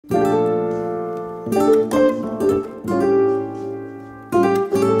So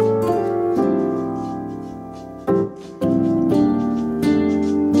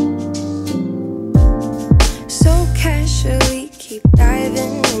casually keep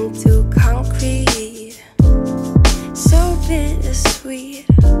diving into concrete, so bittersweet,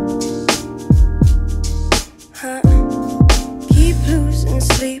 huh? Keep losing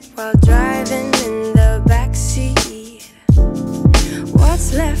sleep while driving in the backseat.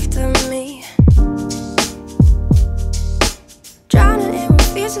 What's left of me? Drowning in what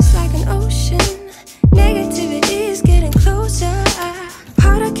feels just like an ocean. Negativity is getting closer.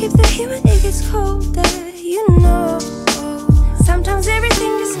 Harder keep the heat when it gets colder. You know, sometimes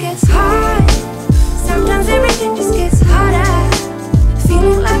everything just gets harder.